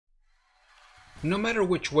No matter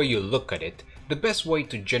which way you look at it, the best way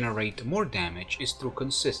to generate more damage is through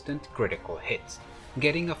consistent critical hits.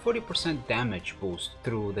 Getting a 40% damage boost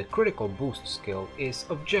through the critical boost skill is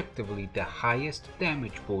objectively the highest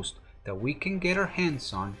damage boost that we can get our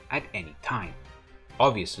hands on at any time.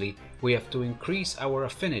 Obviously, we have to increase our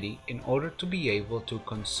affinity in order to be able to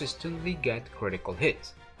consistently get critical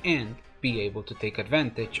hits and be able to take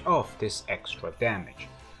advantage of this extra damage.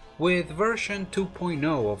 With version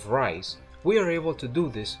 2.0 of Rise, we are able to do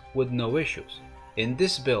this with no issues. In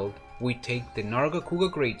this build, we take the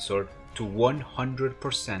Nargacuga Great Sword to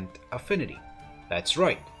 100% affinity. That's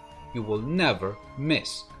right, you will never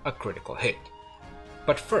miss a critical hit.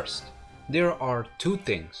 But first, there are two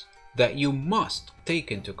things that you must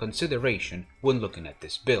take into consideration when looking at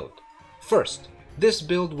this build. First, this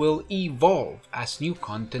build will evolve as new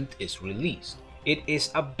content is released. It is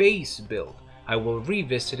a base build. I will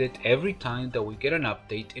revisit it every time that we get an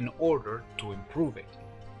update in order to improve it.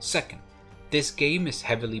 Second, this game is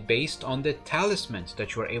heavily based on the talismans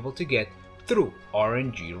that you are able to get through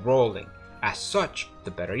RNG rolling. As such,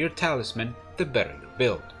 the better your talisman, the better your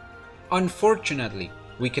build. Unfortunately,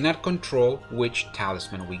 we cannot control which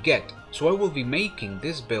talisman we get, so I will be making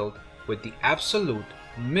this build with the absolute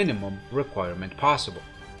minimum requirement possible.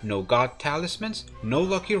 No god talismans, no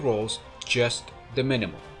lucky rolls, just the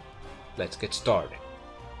minimum. Let's get started.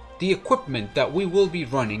 The equipment that we will be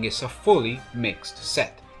running is a fully mixed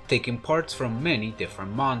set, taking parts from many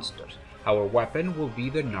different monsters. Our weapon will be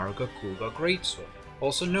the Nargacuga Great Sword,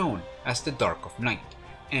 also known as the Dark of Night,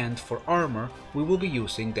 and for armor we will be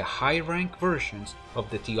using the high rank versions of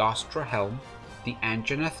the Teostra Helm, the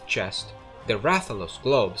Anjanath Chest, the Rathalos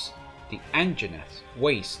Gloves, the Anjanath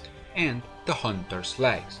Waist, and the Hunter's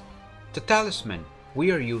Legs. The talisman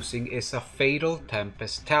we are using is a Fatal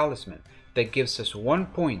Tempest talisman that gives us 1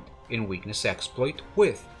 point in weakness exploit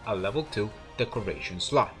with a level 2 decoration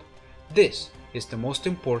slot. This is the most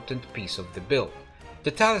important piece of the build.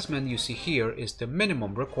 The talisman you see here is the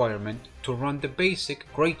minimum requirement to run the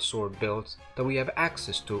basic greatsword builds that we have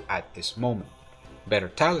access to at this moment. Better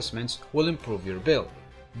talismans will improve your build,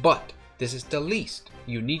 but this is the least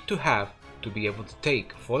you need to have to be able to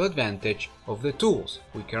take full advantage of the tools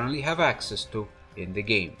we currently have access to in the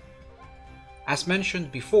game. As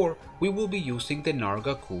mentioned before, we will be using the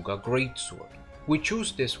Nargacuga Great Sword. We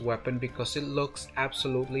choose this weapon because it looks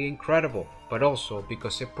absolutely incredible, but also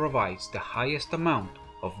because it provides the highest amount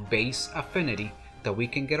of base affinity that we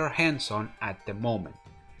can get our hands on at the moment.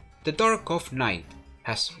 The Dark of Night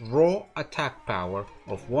has raw attack power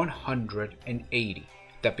of 180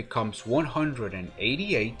 that becomes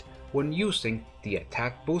 188 when using the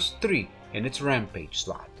attack boost 3 in its rampage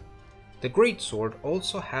slot. The Great Sword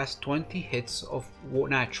also has 20 hits of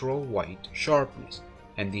natural white sharpness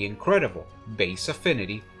and the incredible base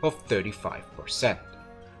affinity of 35%.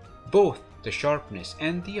 Both the sharpness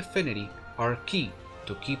and the affinity are key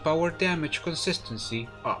to keep our damage consistency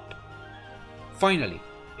up. Finally,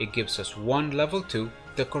 it gives us one level 2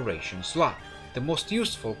 decoration slot, the most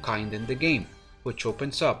useful kind in the game, which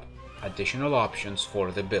opens up additional options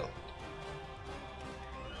for the build.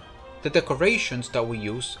 The decorations that we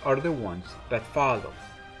use are the ones that follow.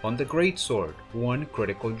 On the Great Sword, 1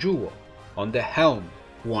 critical jewel. On the helm,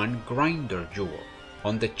 1 grinder jewel.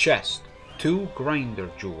 On the chest, 2 grinder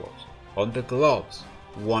jewels. On the gloves,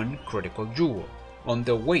 1 critical jewel. On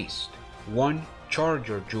the waist, 1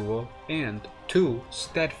 charger jewel and 2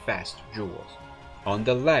 steadfast jewels. On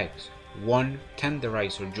the legs, 1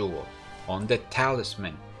 tenderizer jewel. On the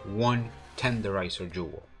talisman, 1 tenderizer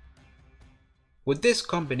jewel. With this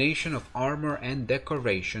combination of armor and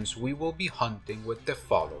decorations, we will be hunting with the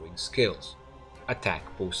following skills: Attack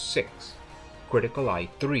Boost 6, Critical Eye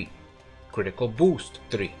 3, Critical Boost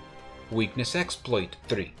 3, Weakness Exploit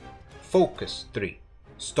 3, Focus 3,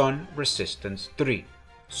 Stun Resistance 3,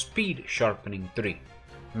 Speed Sharpening 3,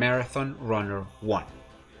 Marathon Runner 1.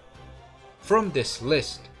 From this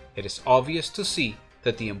list, it is obvious to see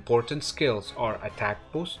that the important skills are Attack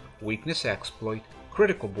Boost, Weakness Exploit,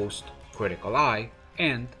 Critical Boost, Critical Eye,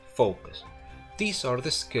 and Focus. These are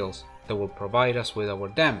the skills that will provide us with our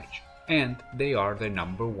damage, and they are the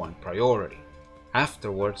 #1 priority.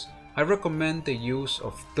 Afterwards, I recommend the use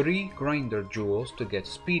of 3 grinder jewels to get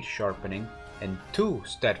speed sharpening and 2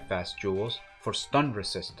 steadfast jewels for stun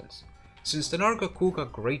resistance. Since the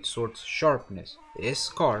Nargacuga Great Sword's sharpness is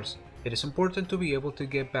scarce, it is important to be able to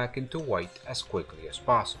get back into white as quickly as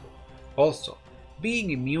possible. Also,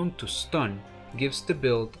 being immune to stun gives the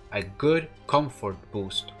build a good comfort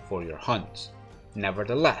boost for your hunts.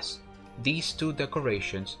 Nevertheless, these 2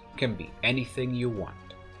 decorations can be anything you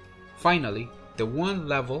want. Finally, the 1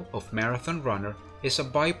 level of Marathon Runner is a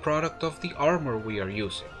byproduct of the armor we are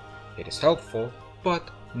using. It is helpful, but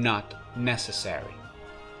not necessary.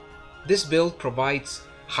 This build provides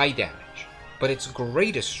high damage, but its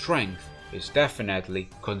greatest strength is definitely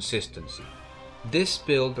consistency. This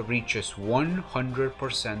build reaches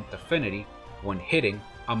 100% affinity when hitting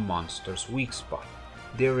a monster's weak spot.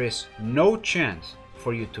 There is no chance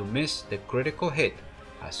for you to miss the critical hit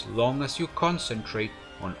as long as you concentrate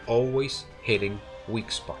on always hitting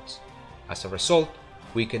weak spots. As a result,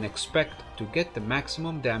 we can expect to get the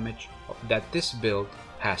maximum damage that this build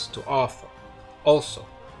has to offer. Also,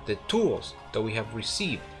 the tools that we have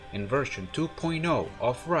received in version 2.0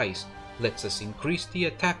 of Rise lets us increase the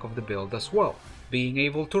attack of the build as well, being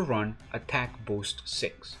able to run attack boost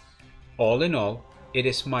 6. All in all, it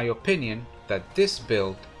is my opinion that this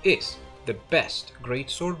build is the best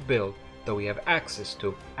greatsword build that we have access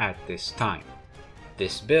to at this time.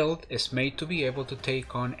 This build is made to be able to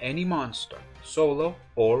take on any monster, solo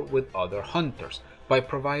or with other hunters, by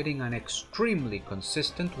providing an extremely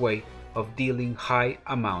consistent way of dealing high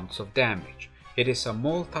amounts of damage. It is a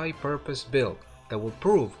multi-purpose build that will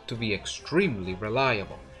prove to be extremely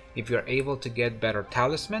reliable. If you're able to get better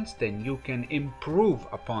talismans, then you can improve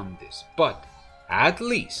upon this, but at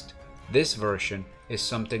least this version is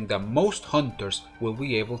something that most hunters will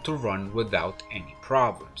be able to run without any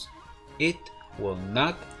problems. It will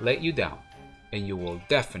not let you down, and you will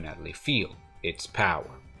definitely feel its power.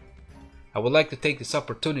 I would like to take this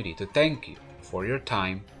opportunity to thank you for your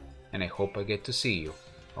time, and I hope I get to see you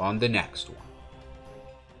on the next one.